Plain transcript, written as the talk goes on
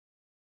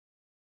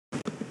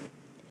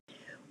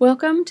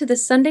Welcome to the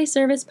Sunday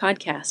Service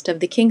podcast of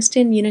the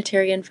Kingston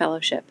Unitarian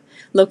Fellowship,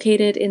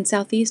 located in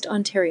Southeast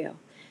Ontario.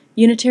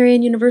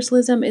 Unitarian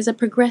Universalism is a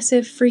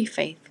progressive free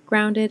faith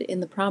grounded in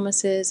the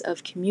promises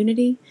of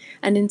community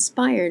and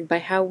inspired by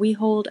how we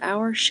hold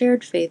our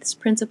shared faith's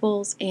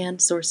principles and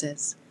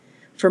sources.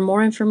 For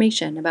more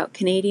information about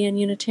Canadian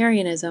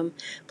Unitarianism,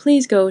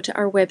 please go to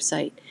our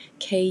website,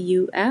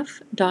 kuf.ca,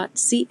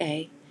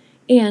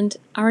 and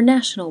our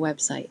national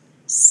website,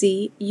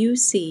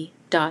 cuc.ca.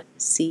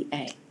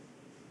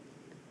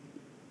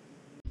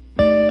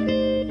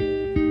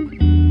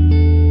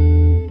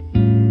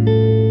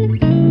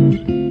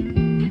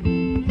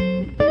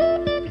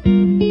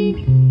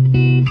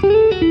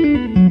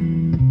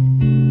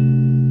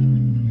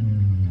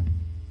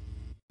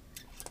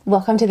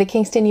 Welcome to the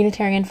Kingston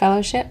Unitarian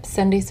Fellowship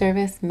Sunday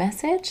Service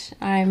message.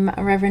 I'm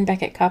Reverend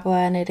Beckett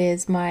Coppola, and it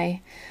is my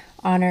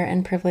honor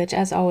and privilege,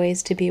 as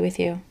always, to be with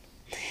you.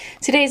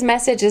 Today's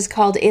message is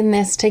called In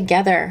This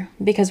Together,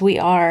 because we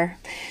are.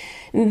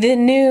 The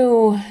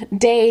new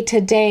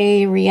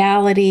day-to-day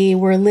reality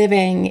we're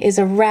living is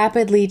a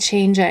rapidly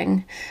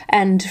changing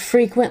and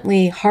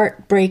frequently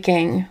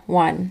heartbreaking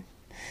one.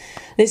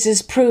 This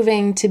is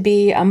proving to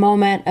be a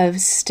moment of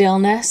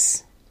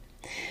stillness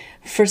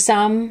for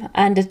some,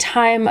 and a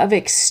time of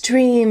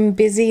extreme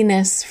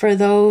busyness for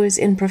those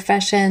in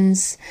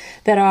professions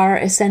that are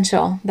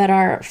essential, that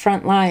are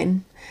frontline,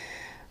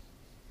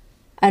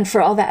 and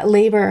for all that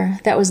labor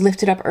that was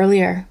lifted up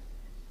earlier,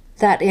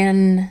 that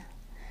in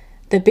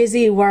the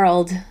busy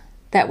world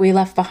that we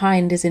left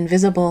behind is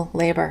invisible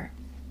labor.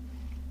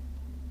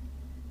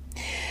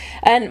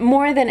 And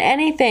more than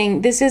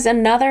anything, this is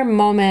another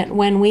moment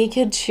when we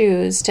could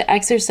choose to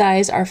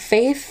exercise our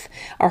faith,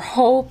 our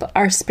hope,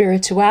 our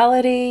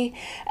spirituality,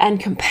 and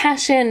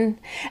compassion.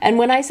 And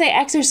when I say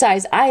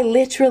exercise, I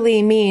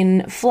literally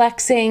mean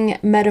flexing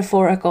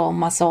metaphorical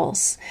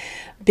muscles,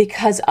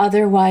 because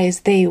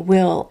otherwise they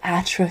will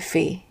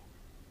atrophy.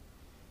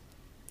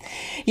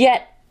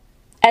 Yet,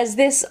 as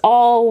this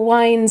all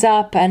winds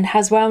up and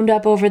has wound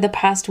up over the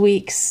past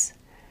weeks,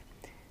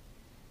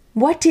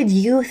 what did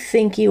you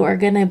think you are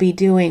going to be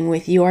doing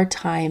with your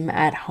time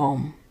at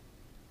home?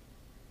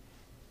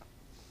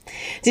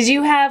 Did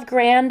you have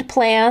grand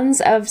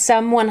plans of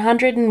some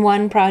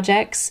 101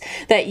 projects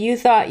that you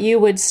thought you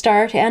would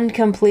start and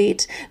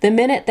complete the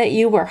minute that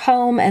you were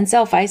home and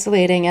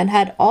self-isolating and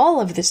had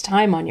all of this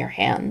time on your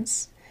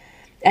hands,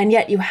 and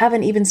yet you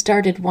haven't even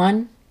started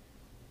one?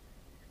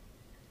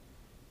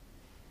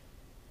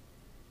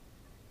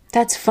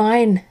 That's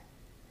fine.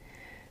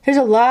 There's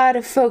a lot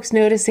of folks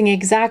noticing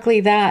exactly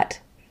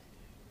that.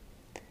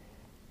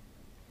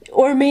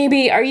 Or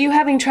maybe, are you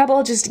having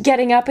trouble just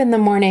getting up in the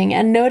morning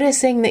and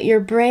noticing that your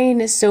brain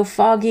is so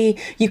foggy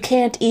you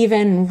can't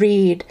even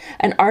read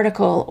an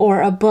article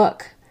or a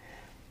book?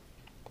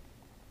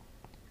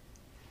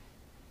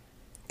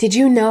 Did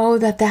you know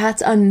that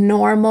that's a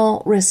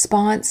normal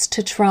response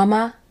to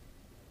trauma?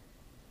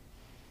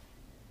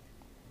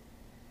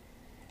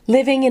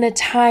 Living in a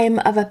time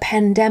of a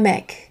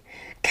pandemic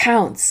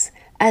counts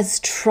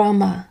as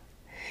trauma.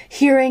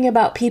 Hearing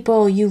about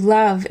people you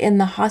love in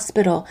the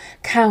hospital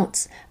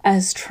counts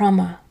as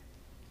trauma.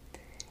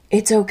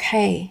 It's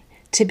okay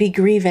to be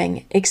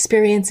grieving.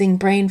 Experiencing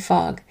brain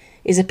fog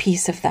is a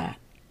piece of that.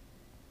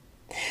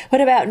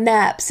 What about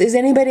naps? Is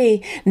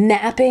anybody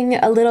napping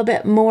a little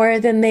bit more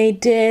than they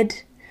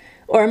did?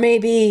 Or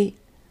maybe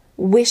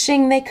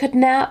wishing they could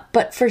nap,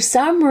 but for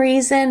some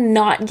reason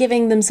not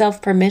giving themselves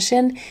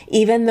permission,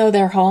 even though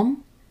they're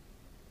home?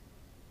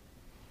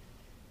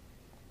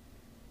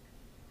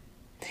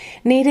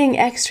 Needing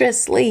extra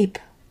sleep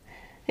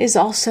is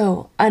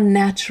also a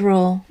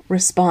natural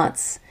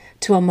response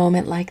to a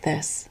moment like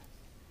this.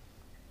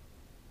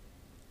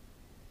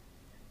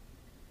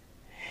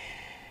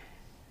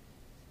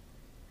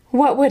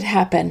 What would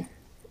happen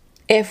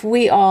if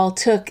we all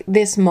took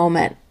this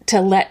moment to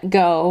let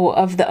go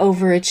of the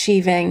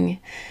overachieving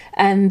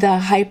and the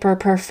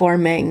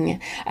hyper-performing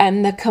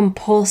and the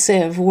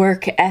compulsive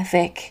work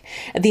ethic,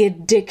 the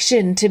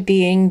addiction to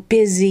being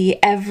busy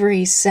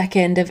every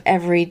second of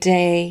every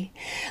day?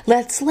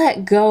 Let's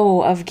let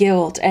go of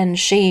guilt and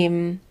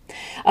shame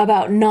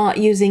about not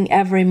using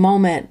every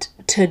moment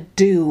to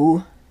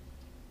do,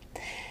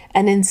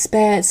 and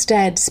instead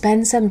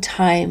spend some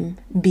time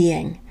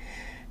being.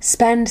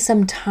 Spend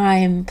some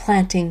time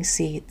planting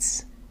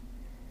seeds.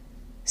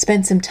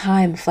 Spend some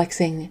time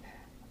flexing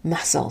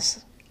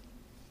muscles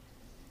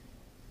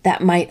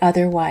that might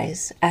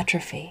otherwise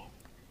atrophy.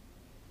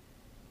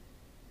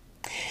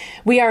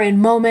 We are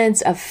in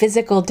moments of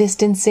physical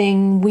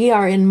distancing. We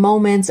are in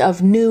moments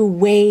of new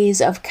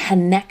ways of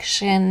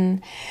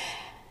connection.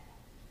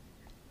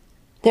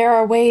 There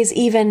are ways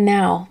even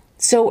now,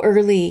 so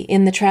early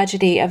in the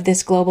tragedy of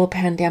this global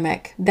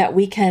pandemic, that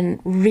we can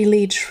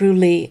really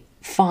truly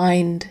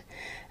find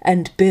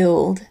and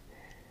build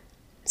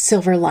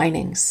silver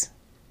linings.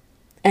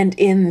 And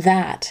in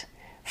that,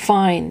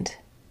 find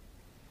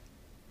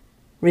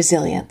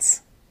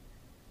resilience.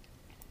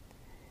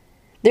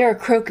 There are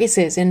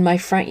crocuses in my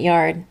front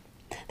yard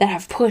that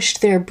have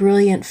pushed their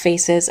brilliant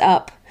faces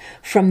up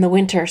from the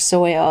winter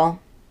soil.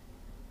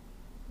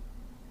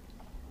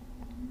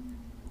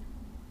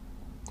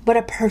 What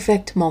a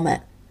perfect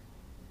moment.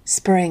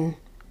 Spring,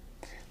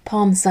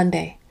 Palm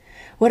Sunday.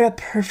 What a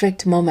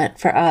perfect moment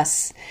for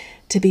us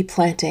to be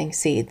planting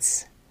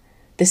seeds.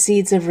 The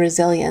seeds of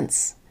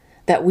resilience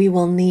that we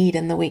will need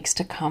in the weeks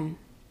to come.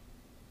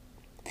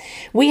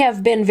 We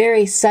have been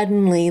very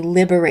suddenly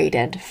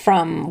liberated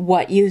from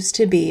what used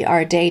to be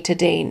our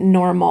day-to-day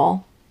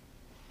normal.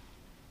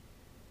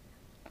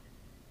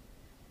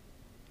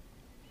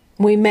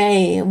 We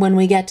may, when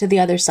we get to the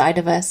other side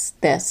of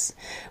this,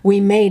 we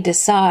may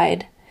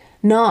decide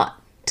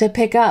not to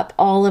pick up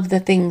all of the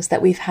things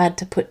that we've had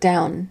to put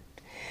down.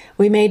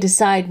 We may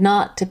decide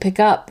not to pick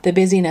up the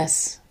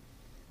busyness,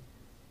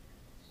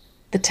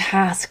 the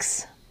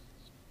tasks,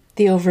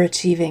 the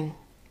overachieving.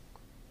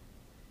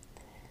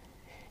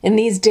 In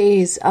these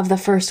days of the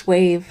first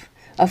wave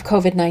of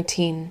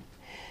COVID-19,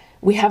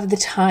 we have the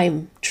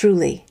time,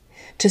 truly,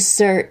 to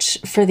search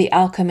for the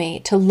alchemy,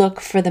 to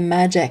look for the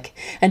magic,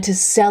 and to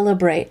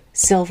celebrate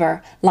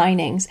silver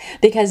linings,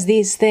 because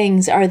these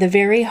things are the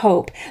very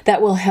hope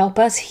that will help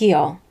us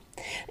heal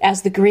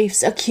as the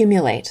griefs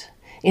accumulate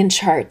in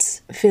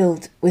charts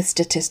filled with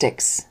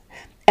statistics,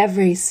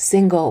 every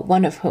single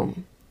one of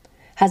whom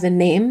has a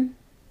name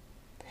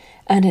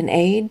and an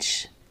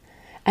age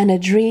and a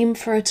dream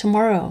for a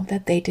tomorrow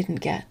that they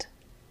didn't get.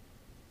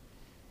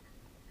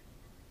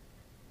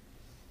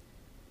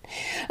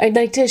 I'd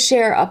like to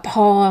share a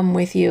poem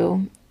with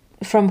you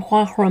from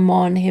Juan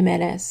Ramon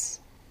Jimenez.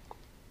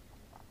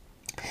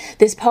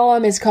 This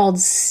poem is called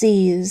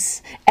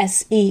Seas,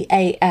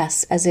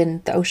 S-E-A-S, as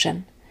in the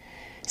ocean.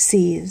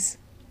 Seas.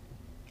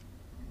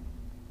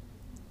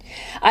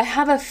 I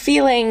have a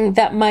feeling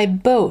that my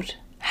boat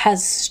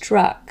has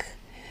struck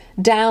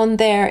down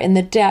there in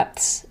the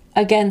depths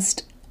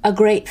against a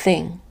great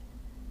thing.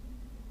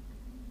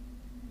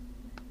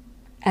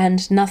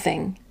 And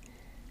nothing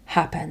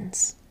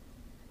happens.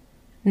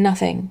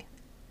 Nothing.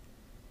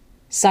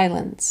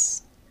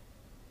 Silence.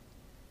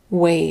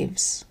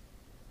 Waves.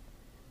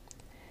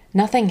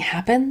 Nothing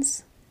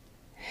happens?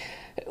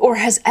 Or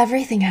has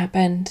everything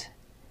happened?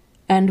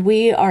 And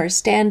we are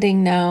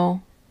standing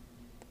now,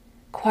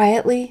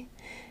 quietly,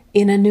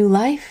 in a new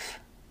life?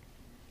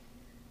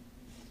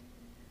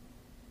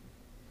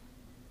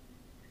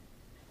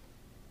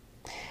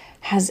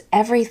 Has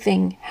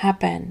everything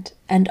happened?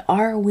 And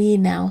are we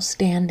now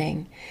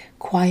standing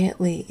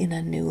quietly in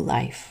a new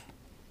life?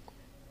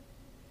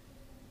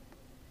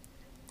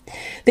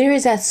 There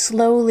is a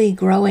slowly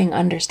growing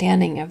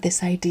understanding of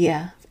this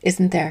idea,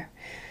 isn't there?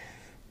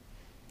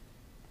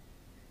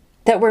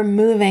 That we're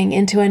moving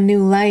into a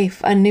new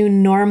life, a new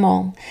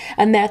normal,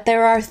 and that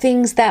there are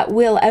things that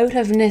will, out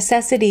of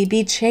necessity,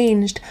 be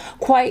changed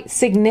quite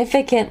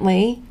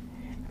significantly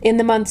in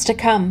the months to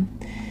come.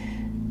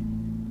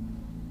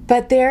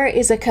 But there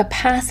is a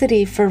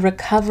capacity for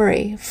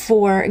recovery,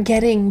 for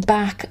getting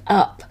back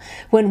up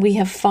when we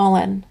have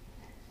fallen.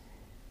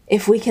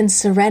 If we can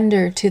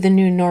surrender to the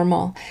new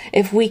normal,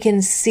 if we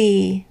can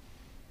see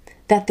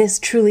that this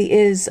truly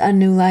is a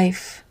new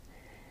life,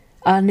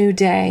 a new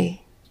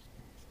day,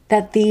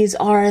 that these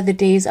are the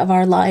days of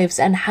our lives,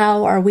 and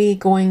how are we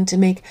going to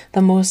make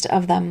the most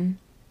of them?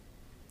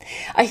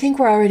 I think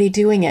we're already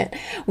doing it.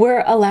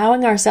 We're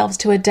allowing ourselves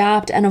to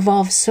adapt and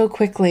evolve so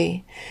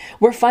quickly.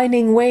 We're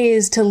finding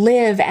ways to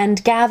live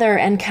and gather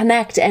and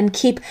connect and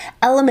keep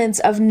elements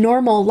of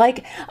normal,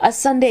 like a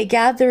Sunday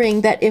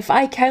gathering that, if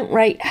I count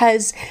right,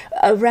 has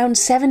around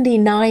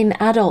 79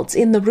 adults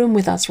in the room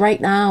with us right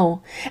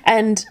now,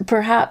 and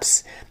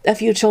perhaps a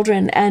few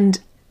children. And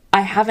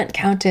I haven't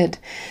counted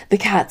the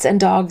cats and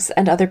dogs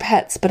and other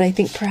pets, but I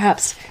think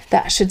perhaps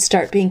that should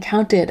start being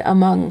counted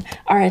among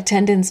our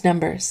attendance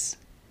numbers.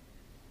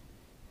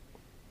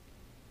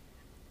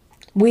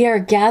 We are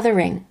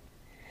gathering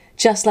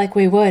just like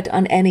we would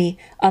on any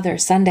other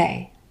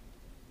Sunday.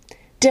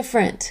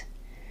 Different,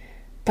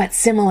 but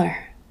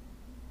similar.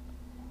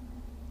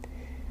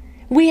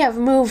 We have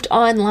moved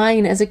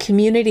online as a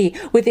community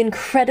with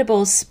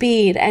incredible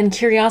speed and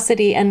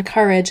curiosity and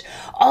courage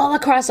all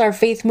across our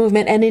faith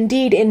movement, and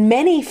indeed in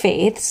many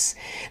faiths,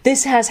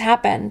 this has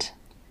happened.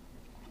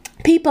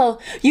 People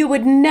you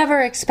would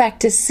never expect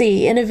to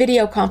see in a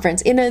video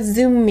conference, in a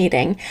Zoom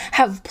meeting,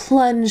 have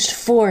plunged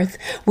forth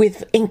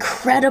with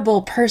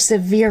incredible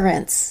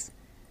perseverance.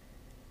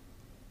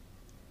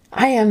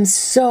 I am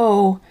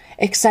so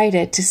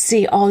excited to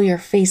see all your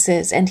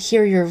faces and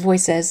hear your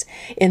voices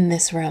in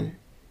this room.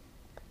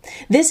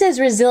 This is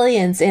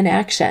resilience in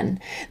action.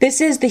 This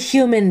is the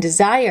human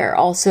desire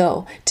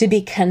also to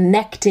be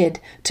connected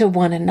to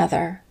one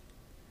another.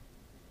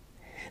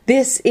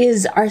 This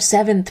is our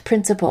seventh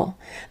principle,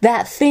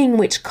 that thing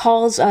which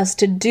calls us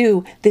to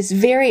do this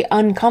very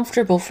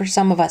uncomfortable for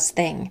some of us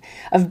thing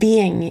of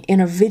being in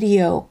a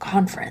video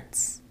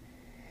conference.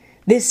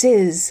 This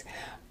is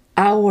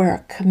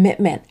our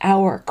commitment,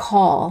 our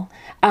call,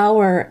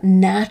 our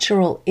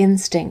natural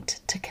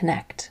instinct to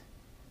connect.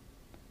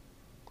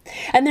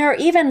 And there are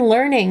even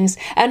learnings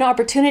and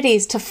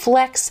opportunities to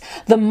flex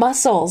the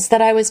muscles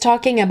that I was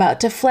talking about,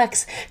 to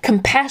flex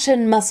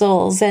compassion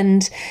muscles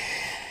and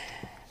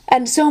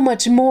so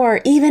much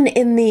more, even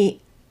in the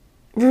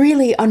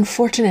really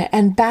unfortunate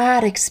and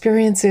bad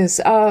experiences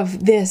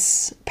of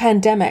this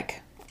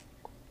pandemic.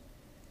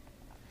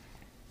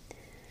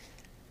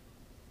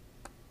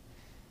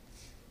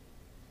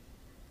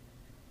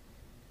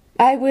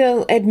 I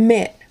will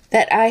admit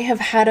that I have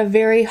had a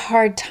very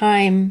hard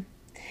time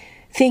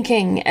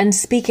thinking and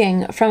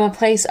speaking from a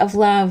place of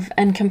love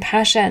and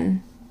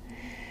compassion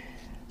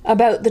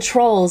about the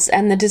trolls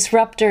and the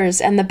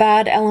disruptors and the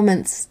bad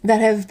elements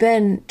that have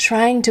been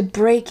trying to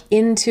break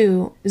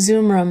into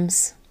Zoom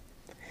rooms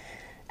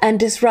and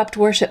disrupt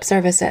worship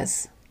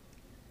services.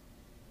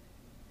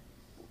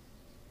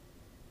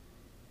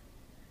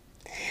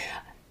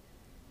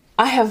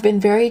 I have been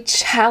very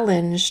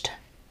challenged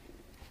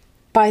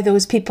by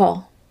those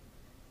people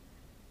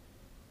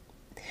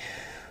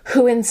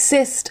who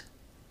insist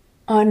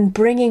on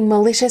bringing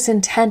malicious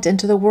intent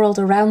into the world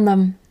around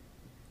them.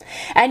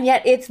 And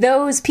yet it's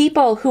those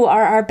people who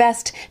are our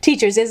best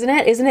teachers, isn't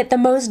it? Isn't it the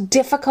most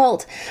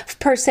difficult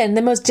person,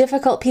 the most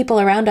difficult people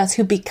around us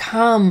who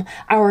become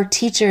our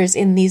teachers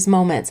in these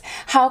moments?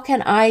 How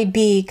can I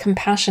be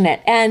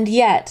compassionate and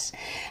yet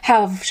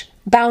have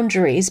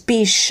boundaries,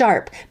 be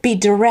sharp, be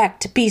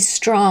direct, be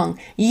strong,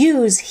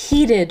 use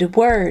heated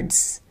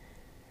words,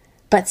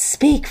 but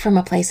speak from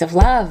a place of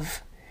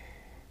love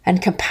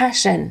and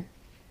compassion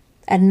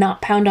and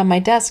not pound on my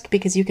desk,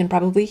 because you can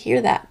probably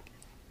hear that.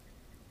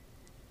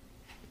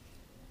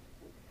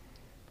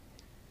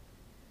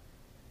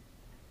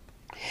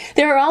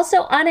 There are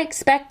also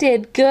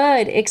unexpected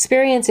good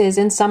experiences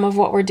in some of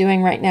what we're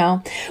doing right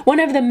now.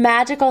 One of the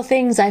magical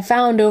things I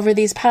found over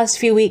these past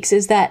few weeks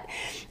is that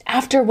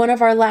after one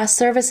of our last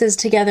services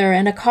together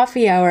and a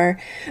coffee hour,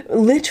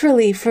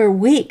 literally for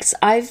weeks,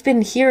 I've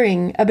been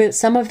hearing about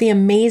some of the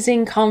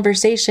amazing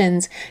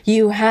conversations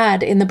you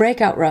had in the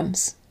breakout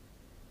rooms.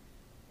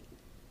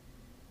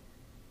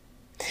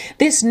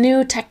 This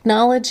new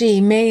technology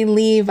may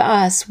leave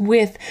us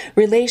with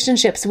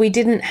relationships we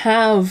didn't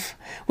have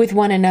with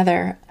one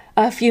another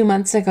a few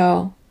months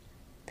ago.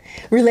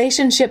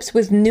 Relationships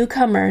with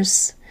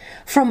newcomers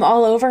from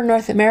all over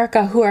North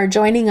America who are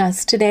joining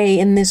us today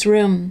in this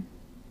room.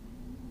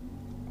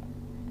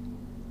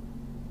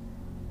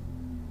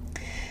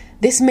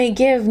 This may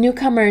give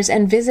newcomers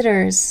and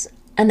visitors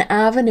an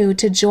avenue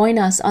to join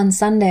us on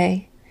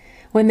Sunday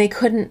when they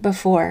couldn't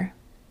before.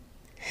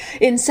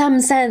 In some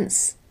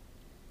sense,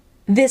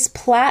 this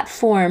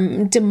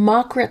platform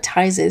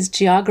democratizes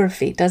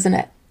geography, doesn't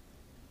it?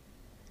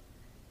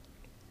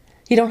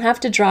 You don't have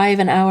to drive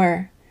an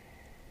hour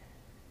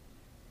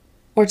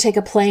or take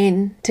a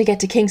plane to get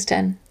to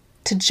Kingston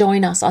to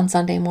join us on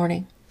Sunday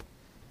morning.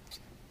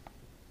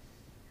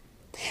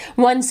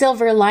 One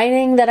silver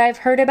lining that I've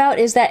heard about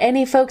is that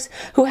any folks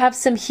who have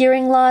some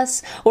hearing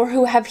loss or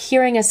who have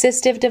hearing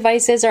assistive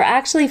devices are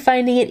actually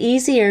finding it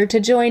easier to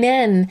join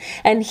in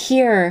and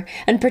hear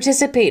and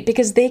participate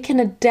because they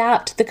can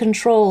adapt the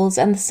controls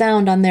and the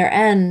sound on their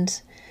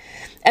end.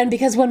 And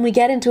because when we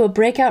get into a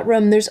breakout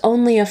room, there's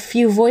only a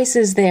few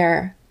voices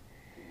there,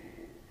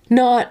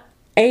 not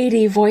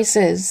 80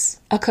 voices,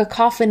 a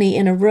cacophony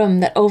in a room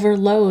that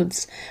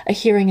overloads a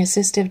hearing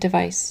assistive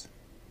device.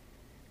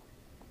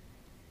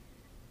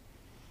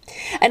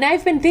 And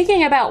I've been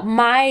thinking about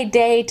my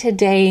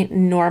day-to-day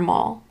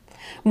normal,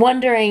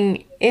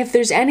 wondering if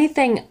there's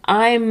anything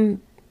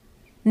I'm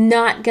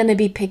not going to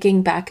be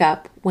picking back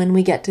up when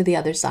we get to the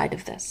other side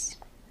of this.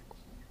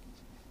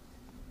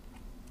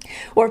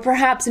 Or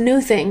perhaps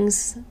new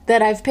things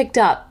that I've picked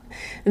up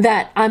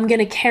that I'm going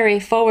to carry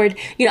forward.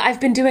 You know,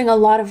 I've been doing a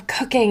lot of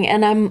cooking,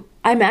 and I'm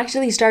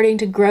actually starting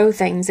to grow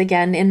things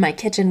again in my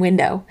kitchen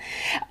window.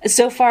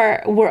 So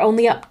far, we're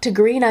only up to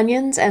green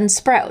onions and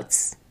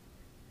sprouts.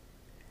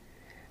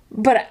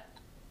 But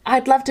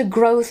I'd love to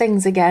grow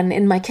things again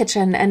in my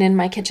kitchen and in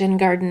my kitchen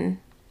garden.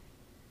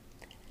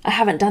 I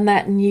haven't done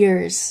that in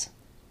years.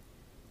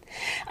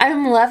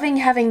 I'm loving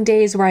having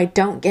days where I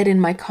don't get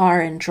in my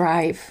car and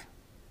drive.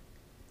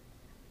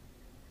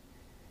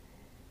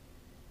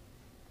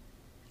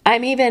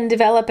 I'm even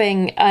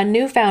developing a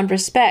newfound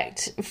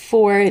respect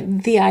for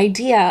the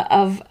idea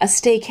of a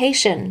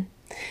staycation,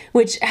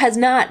 which has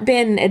not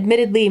been,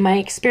 admittedly, my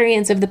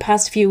experience of the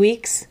past few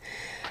weeks.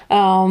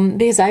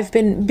 Because I've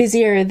been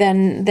busier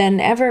than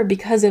ever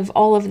because of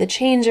all of the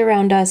change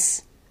around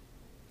us.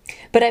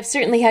 But I've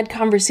certainly had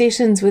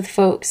conversations with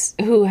folks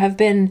who have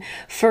been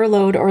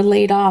furloughed or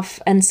laid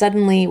off and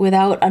suddenly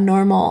without a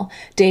normal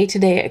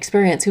day-to-day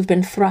experience, who've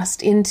been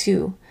thrust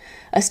into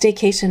a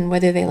staycation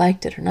whether they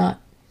liked it or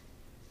not.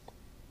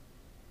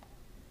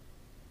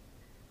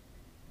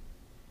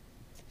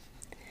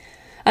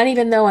 And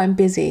even though I'm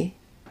busy,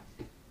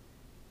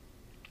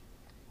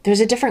 there's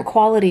a different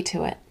quality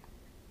to it.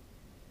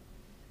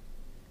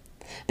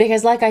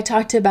 Because like I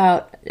talked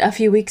about a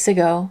few weeks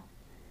ago,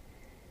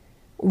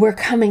 we're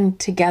coming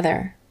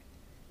together.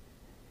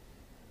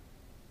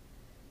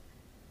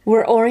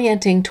 We're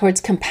orienting towards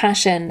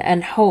compassion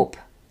and hope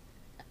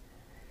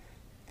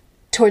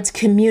towards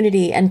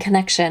community and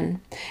connection.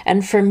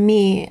 And for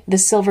me, the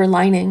silver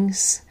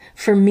linings,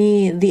 for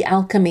me, the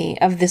alchemy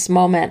of this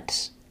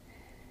moment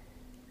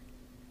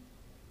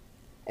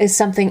is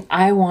something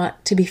I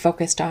want to be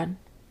focused on.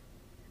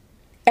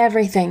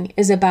 Everything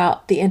is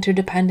about the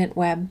interdependent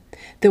web,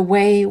 the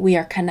way we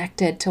are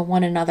connected to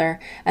one another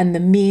and the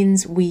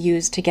means we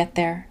use to get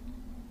there.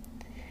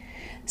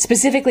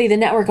 Specifically, the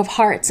network of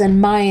hearts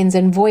and minds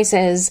and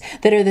voices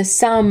that are the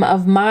sum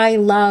of my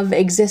love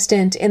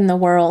existent in the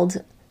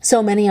world,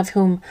 so many of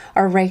whom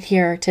are right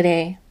here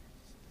today.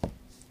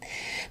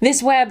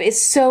 This web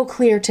is so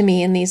clear to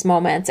me in these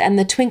moments, and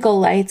the twinkle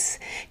lights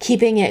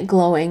keeping it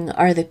glowing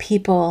are the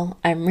people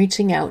I'm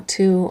reaching out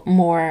to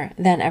more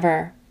than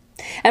ever.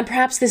 And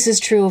perhaps this is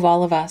true of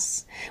all of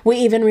us. We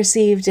even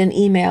received an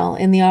email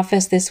in the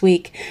office this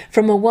week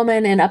from a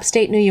woman in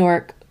upstate New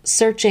York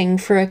searching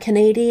for a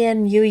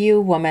Canadian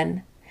UU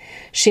woman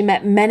she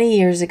met many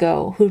years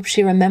ago who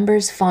she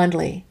remembers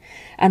fondly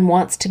and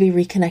wants to be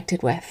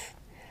reconnected with.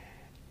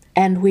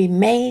 And we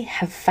may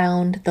have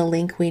found the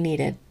link we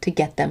needed to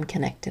get them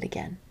connected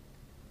again.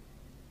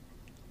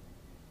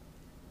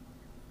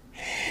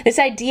 This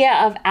idea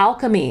of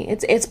alchemy,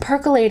 it's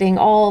percolating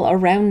all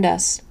around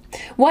us.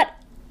 What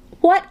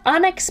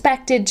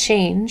unexpected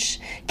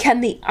change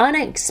can the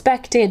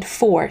unexpected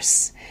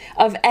force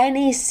of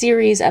any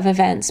series of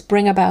events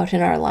bring about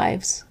in our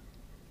lives,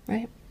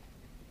 right?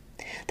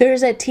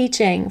 There's a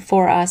teaching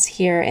for us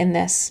here in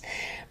this.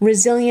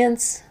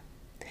 Resilience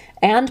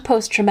and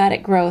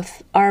post-traumatic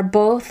growth are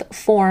both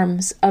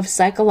forms of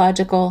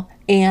psychological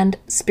and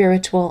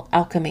spiritual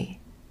alchemy.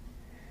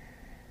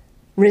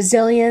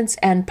 Resilience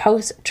and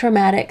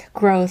post-traumatic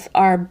growth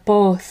are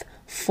both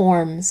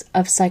forms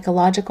of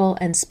psychological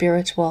and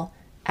spiritual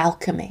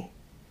alchemy.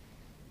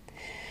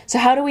 So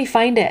how do we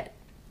find it?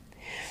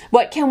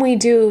 What can we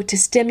do to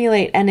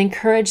stimulate and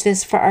encourage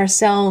this for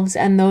ourselves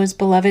and those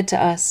beloved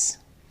to us?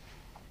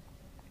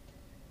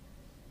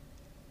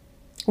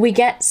 We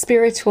get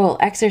spiritual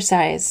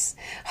exercise.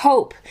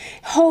 Hope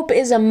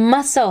is a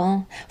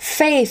muscle.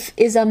 Faith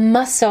is a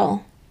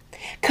muscle.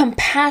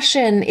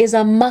 Compassion is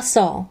a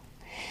muscle.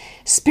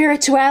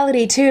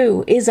 Spirituality,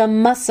 too, is a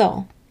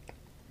muscle.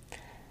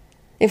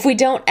 If we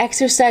don't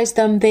exercise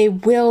them, they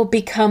will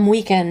become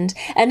weakened.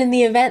 And in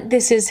the event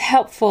this is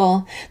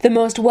helpful, the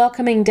most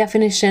welcoming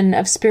definition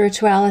of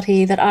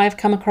spirituality that I've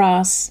come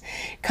across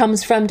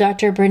comes from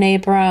Dr.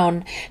 Brené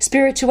Brown.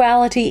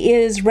 Spirituality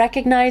is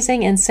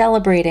recognizing and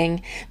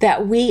celebrating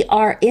that we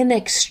are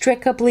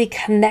inextricably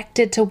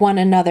connected to one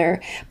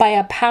another by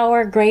a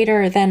power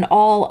greater than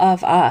all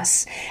of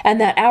us,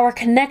 and that our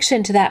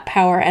connection to that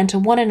power and to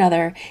one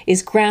another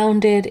is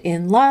grounded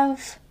in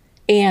love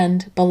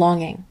and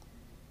belonging.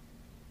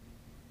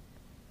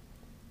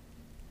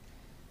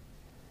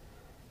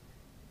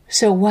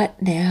 So what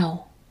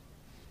now?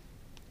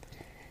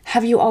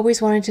 Have you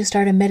always wanted to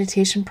start a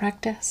meditation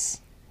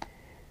practice?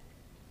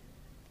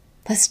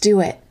 Let's do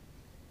it.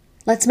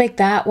 Let's make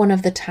that one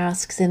of the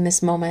tasks in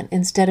this moment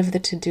instead of the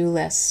to-do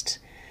list.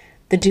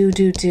 The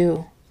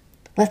do.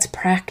 Let's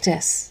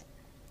practice.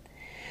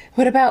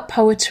 What about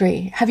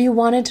poetry? Have you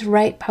wanted to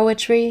write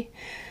poetry?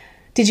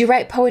 Did you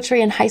write poetry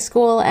in high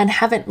school and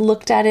haven't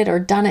looked at it or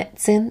done it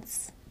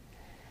since?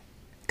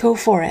 Go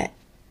for it.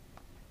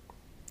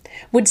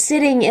 Would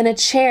sitting in a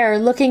chair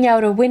looking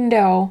out a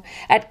window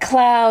at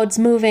clouds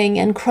moving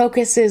and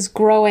crocuses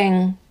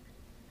growing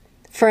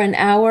for an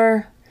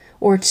hour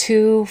or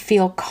two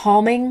feel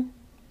calming?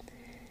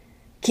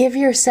 Give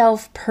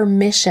yourself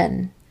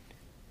permission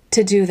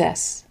to do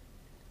this.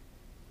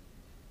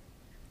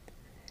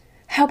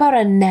 How about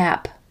a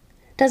nap?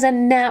 Does a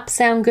nap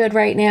sound good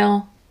right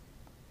now?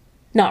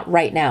 Not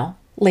right now,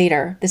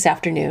 later this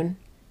afternoon.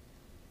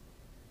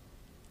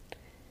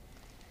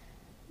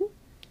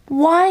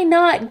 Why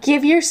not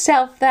give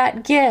yourself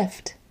that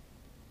gift?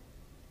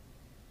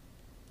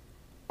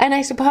 And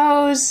I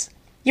suppose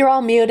you're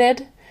all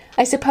muted.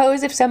 I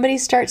suppose if somebody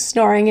starts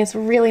snoring, it's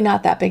really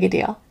not that big a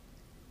deal.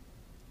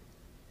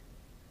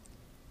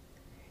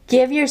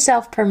 Give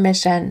yourself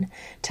permission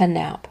to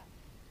nap.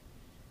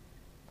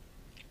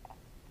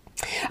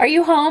 Are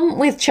you home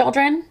with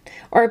children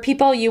or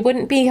people you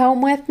wouldn't be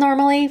home with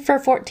normally for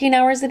 14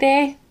 hours a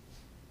day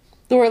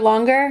or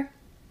longer?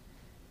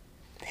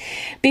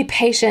 Be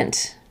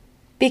patient.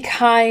 Be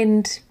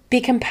kind, be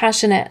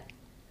compassionate.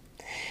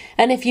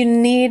 And if you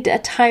need a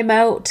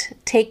timeout,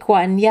 take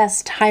one.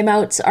 Yes,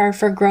 timeouts are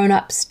for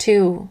grown-ups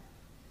too.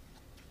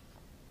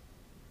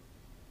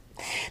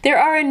 There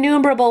are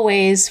innumerable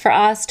ways for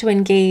us to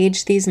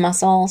engage these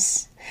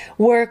muscles,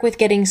 work with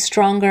getting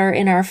stronger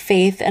in our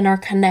faith and our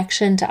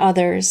connection to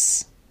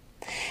others,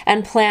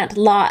 and plant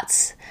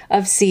lots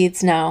of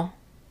seeds now,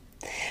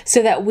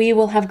 so that we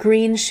will have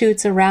green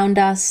shoots around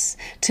us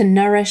to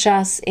nourish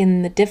us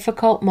in the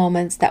difficult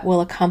moments that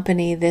will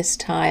accompany this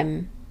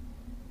time.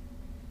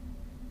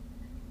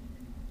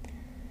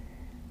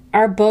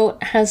 Our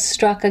boat has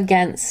struck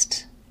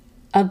against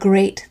a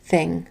great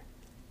thing,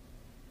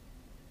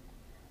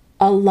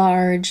 a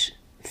large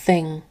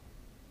thing.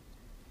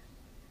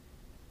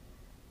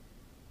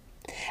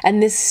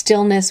 And this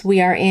stillness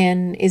we are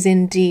in is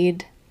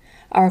indeed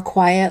our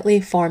quietly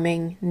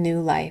forming new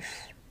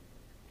life.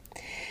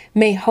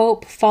 May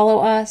hope follow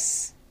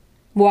us,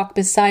 walk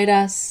beside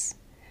us,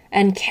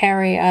 and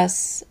carry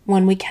us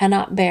when we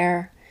cannot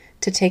bear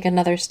to take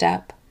another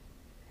step.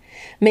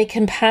 May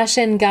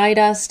compassion guide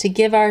us to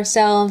give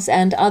ourselves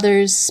and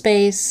others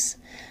space,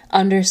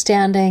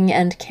 understanding,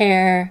 and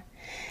care,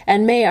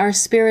 and may our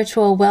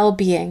spiritual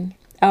well-being,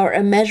 our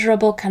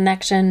immeasurable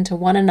connection to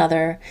one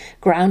another,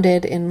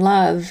 grounded in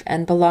love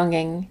and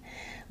belonging,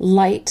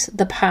 light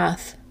the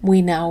path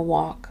we now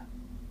walk.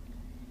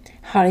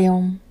 Hari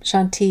Om,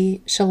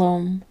 Shanti,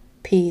 Shalom,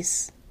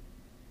 peace.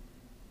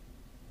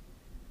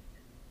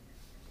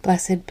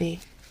 Blessed be.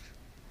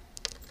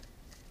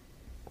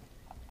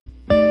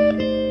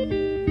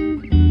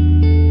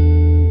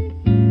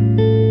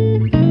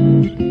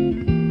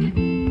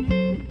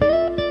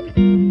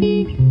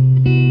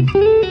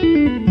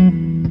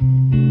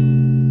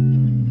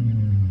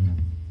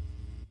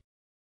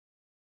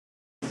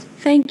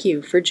 Thank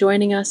you for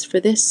joining us for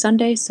this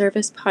Sunday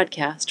service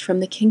podcast from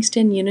the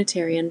Kingston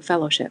Unitarian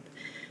Fellowship.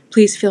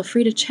 Please feel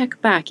free to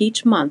check back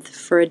each month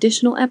for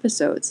additional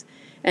episodes,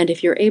 and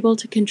if you're able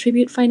to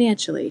contribute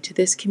financially to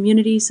this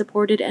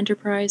community-supported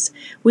enterprise,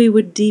 we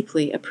would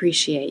deeply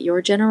appreciate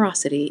your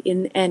generosity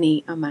in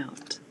any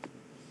amount.